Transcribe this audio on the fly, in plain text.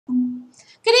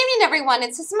Good evening, everyone.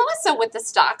 It's Melissa with the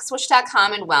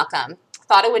StockSwoosh.com, and welcome.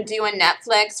 Thought I would do a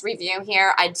Netflix review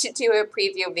here. I did do a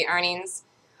preview of the earnings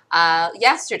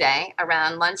yesterday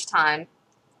around lunchtime,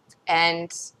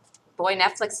 and boy,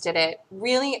 Netflix did it.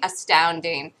 Really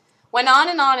astounding. Went on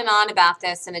and on and on about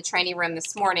this in a training room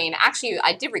this morning. Actually,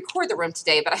 I did record the room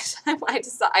today, but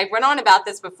I went on about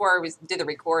this before I did the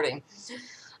recording.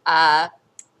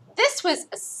 This was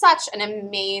such an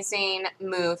amazing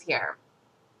move here.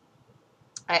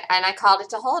 And I called it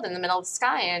to hold in the middle of the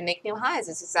sky and make new highs.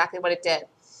 Is exactly what it did.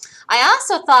 I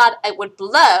also thought it would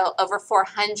blow over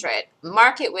 400.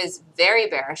 Market was very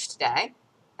bearish today,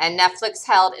 and Netflix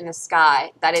held in the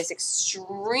sky. That is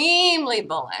extremely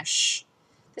bullish.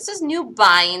 This is new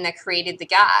buying that created the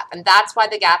gap, and that's why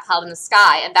the gap held in the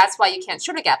sky, and that's why you can't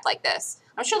short a gap like this.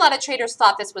 I'm sure a lot of traders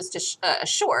thought this was just a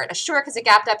short because it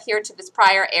gapped up here to this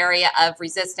prior area of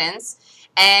resistance,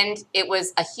 and it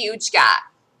was a huge gap.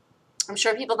 I'm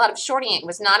sure people thought of shorting it. It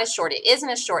was not a short. It isn't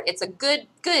a short. It's a good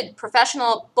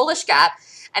professional bullish gap.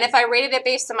 And if I rated it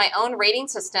based on my own rating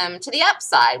system to the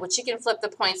upside, which you can flip the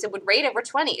points, it would rate over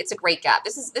 20. It's a great gap.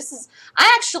 This is.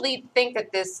 I actually think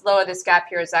that this low of this gap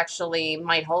here is actually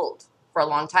might hold for a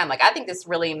long time. Like, I think this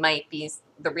really might be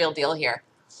the real deal here,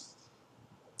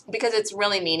 because it's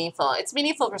really meaningful. It's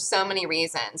meaningful for so many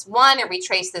reasons. One, it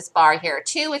retraced this bar here.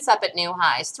 Two, it's up at new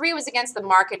highs. Three, it was against the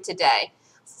market today.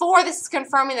 4, this is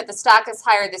confirming that the stock is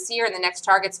higher this year and the next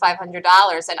target's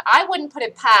 $500. And I wouldn't put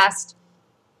it past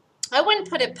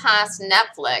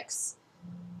Netflix.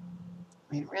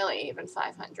 I mean, really, even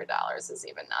 $500 is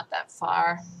even not that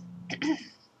far.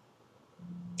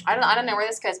 I don't know where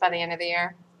this goes by the end of the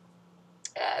year.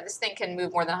 This thing can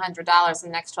move more than $100 in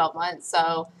the next 12 months.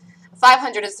 So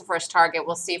 500 is the first target.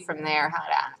 We'll see from there how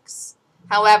it acts.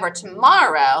 However,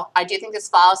 tomorrow, I do think this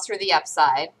follows through the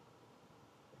upside.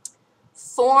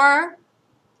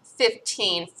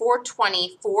 415,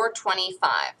 420,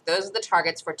 425. Those are the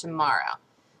targets for tomorrow.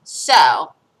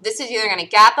 So this is either going to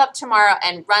gap up tomorrow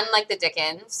and run like the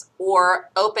Dickens,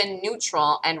 or open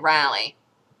neutral and rally.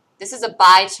 This is a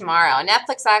buy tomorrow. And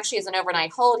Netflix actually is an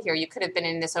overnight hold here. You could have been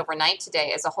in this overnight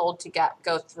today as a hold to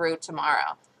go through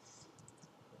tomorrow.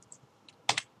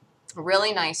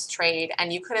 Really nice trade.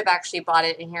 And you could have actually bought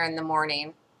it in here in the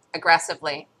morning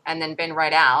aggressively and then been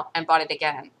right out and bought it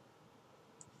again.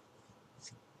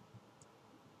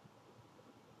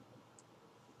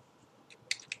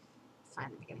 The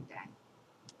beginning day.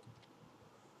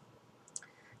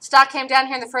 Stock came down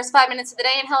here in the first 5 minutes of the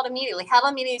day and held immediately.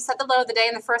 Set the low of the day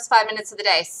in the first 5 minutes of the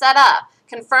day. Set up,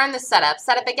 confirmed the setup,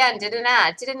 set up again, did an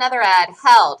ad, did another ad,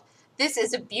 held. This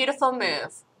is a beautiful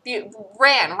move.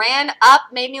 Ran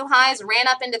up, made new highs, ran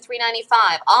up into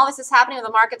 395. All this is happening when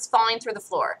the market's falling through the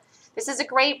floor. This is a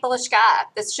great bullish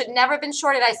gap. This should never have been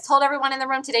shorted. I told everyone in the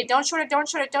room today, don't short it, don't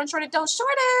short it, don't short it, don't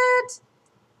short it.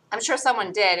 I'm sure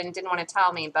someone did and didn't want to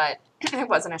tell me, but it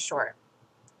wasn't a short.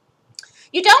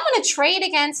 You don't want to trade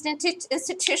against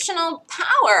institutional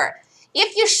power.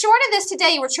 If you shorted this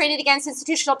today, you were trading against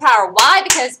institutional power. Why?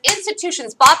 Because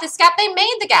institutions bought this gap. They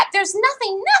made the gap. There's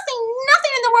nothing in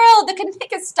the world that can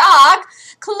make a stock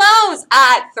close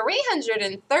at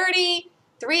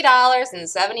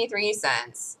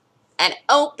 $333.73 and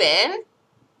open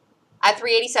at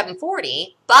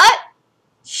 $387.40, but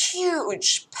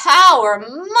huge power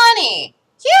money.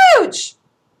 Huge.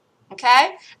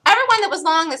 Okay? Everyone that was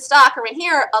long the stock are in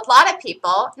here. A lot of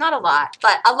people, not a lot,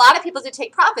 but a lot of people did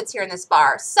take profits here in this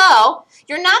bar. So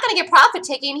you're not going to get profit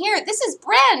taking here. This is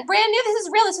brand new. This is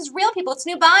real. This is real, people. It's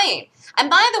new buying. And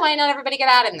by the way, not everybody get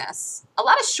out in this. A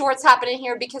lot of shorts happen in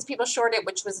here because people shorted,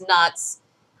 which was nuts.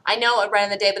 I know it ran in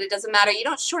the day, but it doesn't matter. You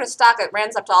don't short a stock that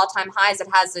runs up to all-time highs. It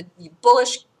has a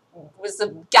bullish, was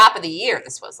the gap of the year.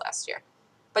 This was last year.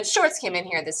 But shorts came in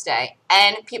here this day,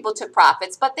 and people took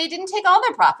profits, but they didn't take all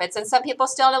their profits. And some people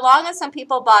still held long, and some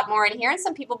people bought more in here, and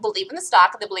some people believe in the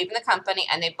stock, and they believe in the company,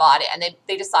 and they bought it, and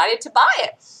they decided to buy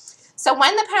it. So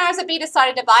when the powers that be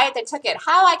decided to buy it, they took it.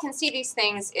 How I can see these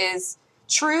things is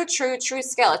true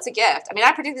skill. It's a gift. I mean,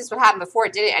 I predicted this would happen before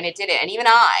it did it, and it did it. And even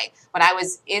I, when I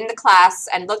was in the class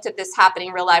and looked at this happening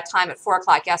in real life time at 4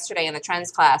 o'clock yesterday in the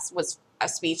trends class, was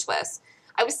speechless.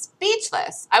 I was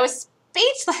speechless. I was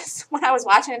speechless when I was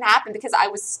watching it happen, because I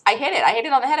hit it. I hit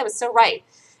it on the head. I was so right.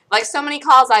 Like so many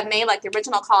calls I've made, like the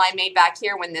original call I made back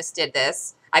here when this did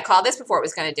this. I called this before it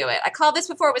was going to do it. I called this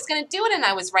before it was going to do it, and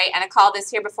I was right. And I called this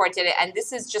here before it did it, and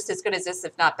this is just as good as this,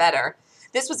 if not better.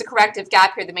 This was a corrective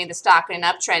gap here that made the stock in an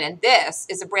uptrend, and this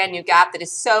is a brand new gap that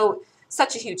is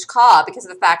such a huge call because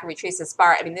of the fact that we trace this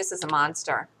bar. I mean, this is a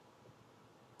monster.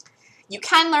 You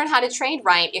can learn how to trade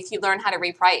right if you learn how to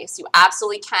reprice. You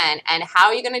absolutely can. And how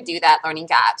are you going to do that? Learning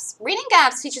gaps. Reading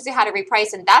gaps teaches you how to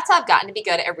reprice, and that's how I've gotten to be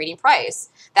good at reading price.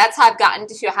 That's how I've gotten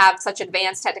to have such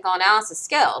advanced technical analysis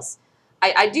skills.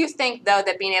 I do think, though,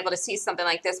 that being able to see something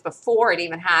like this before it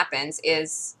even happens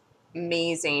is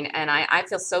amazing. And I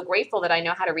feel so grateful that I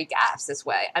know how to read gaps this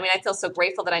way. I mean, I feel so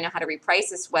grateful that I know how to reprice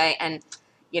this way. And,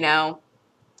 you know,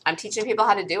 I'm teaching people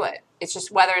how to do it. It's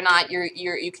just whether or not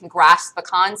you can grasp the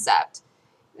concept.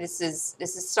 This is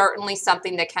certainly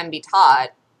something that can be taught.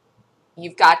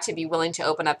 You've got to be willing to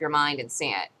open up your mind and see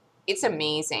it. It's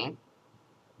amazing.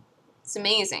 It's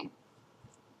amazing.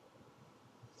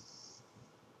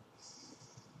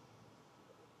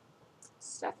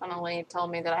 Definitely told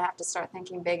me that I have to start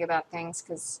thinking big about things,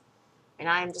 because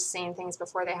I am just seeing things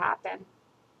before they happen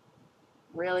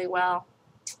really well.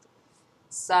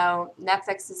 So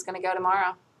Nflx is going to go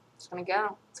tomorrow. It's going to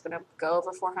go. It's going to go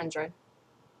over 400.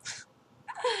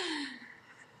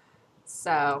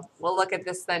 So we'll look at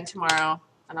this then tomorrow,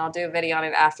 and I'll do a video on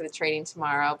it after the trading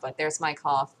tomorrow. But there's my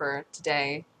call for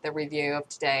today, the review of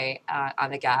today on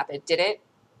the gap. It did it.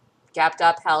 Gapped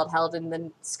up, held in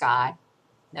the sky.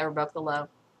 Never broke the low.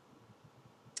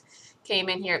 Came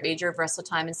in here at major reversal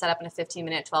time and set up in a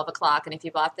 15-minute 12 o'clock. And if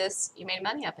you bought this, you made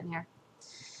money up in here.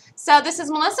 So this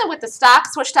is Melissa with the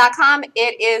StockSwoosh.com.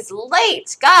 It is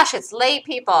late. Gosh, it's late,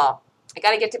 people. I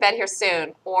got to get to bed here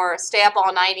soon, or stay up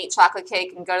all night, eat chocolate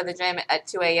cake, and go to the gym at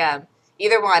 2 a.m.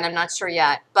 Either one, I'm not sure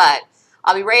yet. But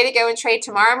I'll be ready to go and trade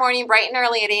tomorrow morning bright and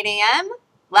early at 8 a.m.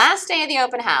 Last day of the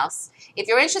open house. If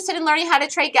you're interested in learning how to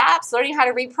trade gaps, learning how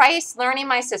to reprice, learning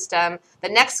my system, the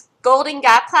next Golden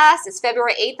Gap class is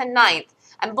February 8th and 9th.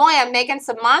 And boy, I'm making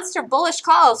some monster bullish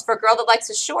calls for a girl that likes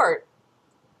a short.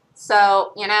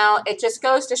 So, it just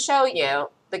goes to show you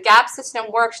the gap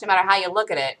system works no matter how you look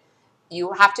at it.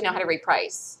 You have to know how to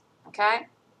reprice, okay?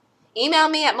 Email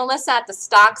me at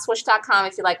melissa@thestockswoosh.com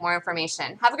if you'd like more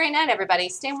information. Have a great night, everybody.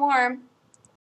 Stay warm.